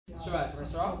So guys, we're gonna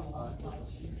start off.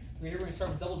 We're gonna start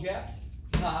with double jab.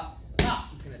 Pop, pop.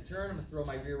 He's gonna turn. I'm gonna throw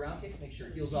my rear round kick. Make sure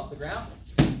heel's off the ground.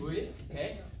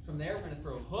 Okay. From there, we're gonna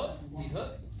throw hook, lead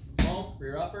hook, boom,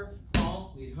 rear upper, boom,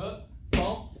 lead hook,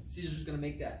 boom. Caesar's gonna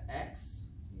make that X.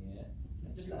 Yeah.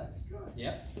 Just that.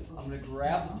 Yep. I'm gonna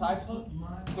grab the tie hook,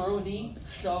 throw a knee,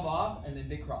 shove off, and then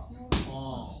big cross.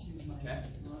 Boom. Okay.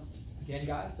 Again,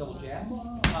 guys, double jab.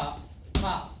 Pop,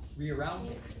 pop. Rear round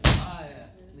kick.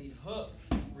 Lead hook,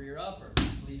 rear upper,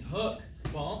 lead hook,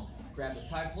 boom. Grab the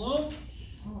tie plume,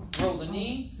 throw the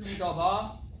knee, shove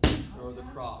off, throw the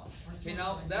cross. Okay,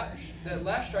 now that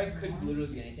last strike could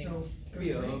literally be anything. Could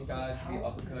be a hook, guys, could be an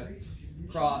uppercut,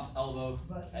 cross, elbow,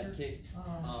 head kick.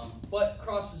 But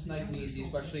cross is nice and easy,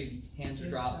 especially hands are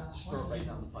dropped, just throw it right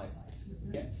down the pipe.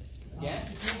 Okay. Again,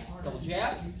 double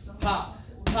jab, pop,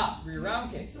 pop, rear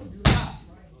round kick, pop,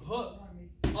 hook,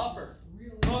 upper,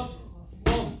 hook,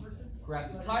 boom.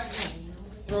 Grab the tie,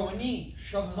 throw a knee,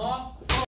 shove them off,